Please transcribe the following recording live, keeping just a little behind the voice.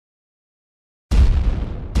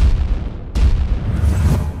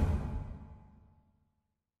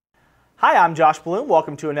Hi, I'm Josh Bloom.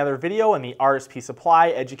 Welcome to another video in the RSP Supply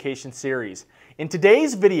Education Series. In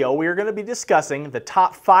today's video, we are going to be discussing the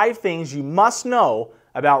top 5 things you must know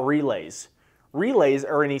about relays. Relays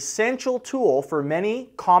are an essential tool for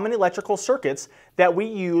many common electrical circuits that we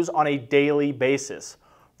use on a daily basis.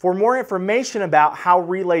 For more information about how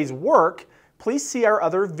relays work, please see our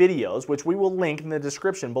other videos, which we will link in the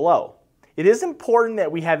description below. It is important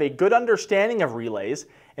that we have a good understanding of relays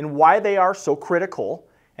and why they are so critical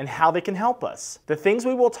and how they can help us. The things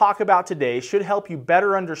we will talk about today should help you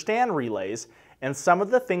better understand relays and some of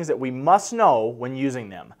the things that we must know when using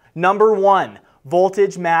them. Number 1,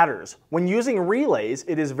 voltage matters. When using relays,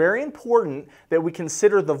 it is very important that we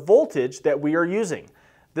consider the voltage that we are using.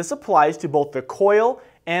 This applies to both the coil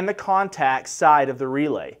and the contact side of the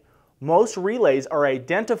relay. Most relays are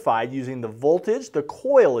identified using the voltage the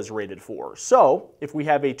coil is rated for. So, if we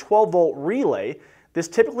have a 12-volt relay, this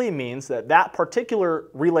typically means that that particular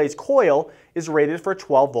relay's coil is rated for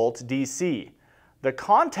 12 volts DC. The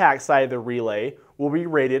contact side of the relay will be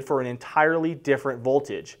rated for an entirely different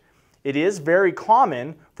voltage. It is very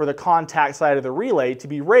common for the contact side of the relay to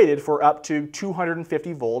be rated for up to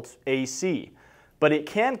 250 volts AC, but it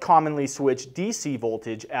can commonly switch DC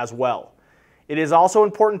voltage as well. It is also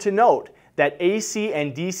important to note that AC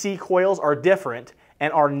and DC coils are different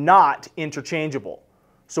and are not interchangeable.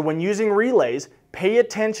 So when using relays, pay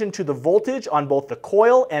attention to the voltage on both the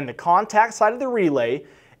coil and the contact side of the relay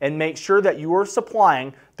and make sure that you are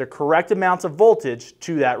supplying the correct amounts of voltage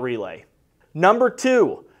to that relay. Number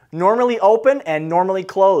 2, normally open and normally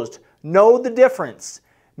closed. Know the difference.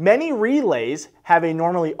 Many relays have a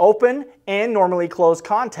normally open and normally closed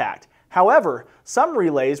contact. However, some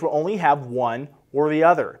relays will only have one or the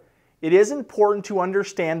other. It is important to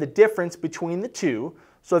understand the difference between the two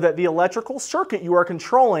so that the electrical circuit you are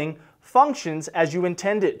controlling functions as you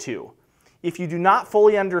intend it to. If you do not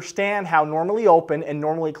fully understand how normally open and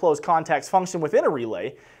normally closed contacts function within a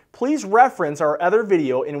relay, please reference our other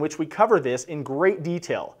video in which we cover this in great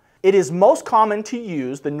detail. It is most common to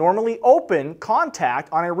use the normally open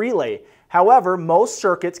contact on a relay. However, most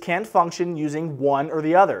circuits can function using one or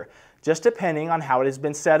the other, just depending on how it has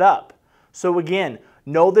been set up. So again,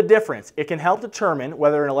 know the difference. It can help determine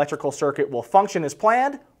whether an electrical circuit will function as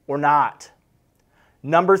planned or not.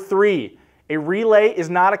 Number 3, a relay is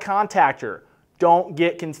not a contactor. Don't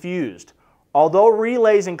get confused. Although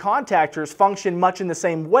relays and contactors function much in the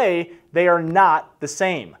same way, they are not the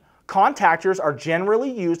same. Contactors are generally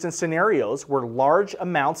used in scenarios where large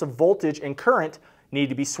amounts of voltage and current need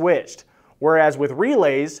to be switched, whereas with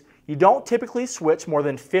relays, you don't typically switch more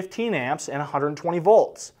than 15 amps and 120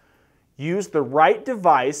 volts. Use the right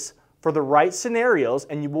device for the right scenarios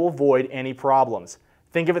and you will avoid any problems.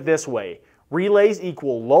 Think of it this way. Relays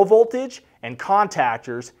equal low voltage and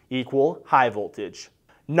contactors equal high voltage.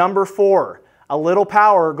 Number 4, a little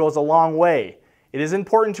power goes a long way. It is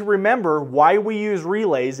important to remember why we use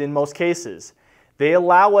relays in most cases. They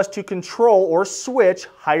allow us to control or switch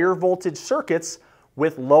higher voltage circuits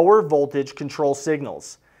with lower voltage control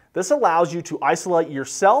signals. This allows you to isolate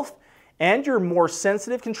yourself and your more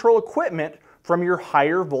sensitive control equipment from your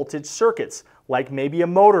higher voltage circuits, like maybe a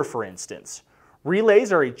motor for instance.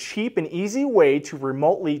 Relays are a cheap and easy way to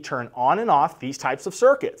remotely turn on and off these types of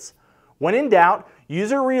circuits. When in doubt,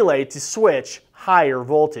 use a relay to switch higher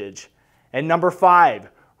voltage. And number 5,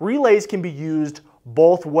 relays can be used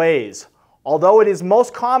both ways. Although it is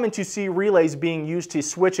most common to see relays being used to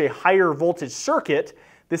switch a higher voltage circuit,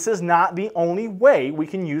 this is not the only way we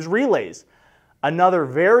can use relays. Another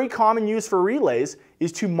very common use for relays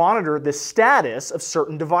is to monitor the status of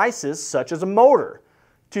certain devices, such as a motor.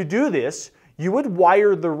 To do this, you would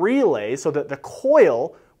wire the relay so that the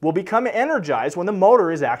coil will become energized when the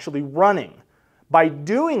motor is actually running. By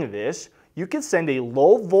doing this, you can send a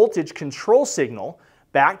low voltage control signal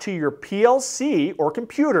back to your PLC or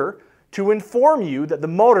computer to inform you that the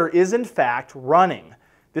motor is in fact running.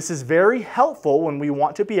 This is very helpful when we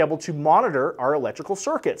want to be able to monitor our electrical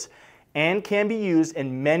circuits and can be used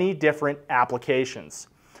in many different applications.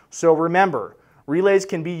 So remember, relays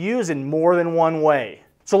can be used in more than one way.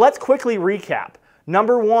 So let's quickly recap.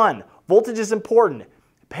 Number 1, voltage is important.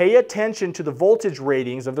 Pay attention to the voltage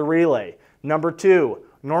ratings of the relay. Number 2,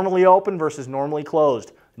 normally open versus normally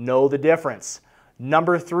closed. Know the difference.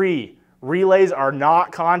 Number 3, relays are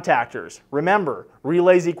not contactors. Remember,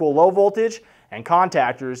 relays equal low voltage and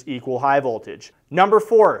contactors equal high voltage. Number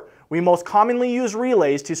 4, we most commonly use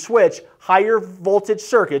relays to switch higher voltage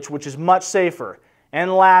circuits, which is much safer.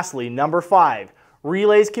 And lastly, number 5,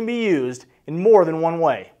 relays can be used in more than one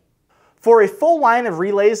way. For a full line of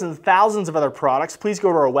relays and thousands of other products, please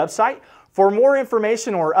go to our website, For more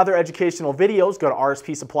information or other educational videos, go to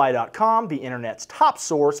rspsupply.com, the internet's top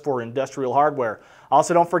source for industrial hardware.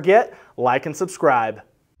 Also, don't forget, like and subscribe.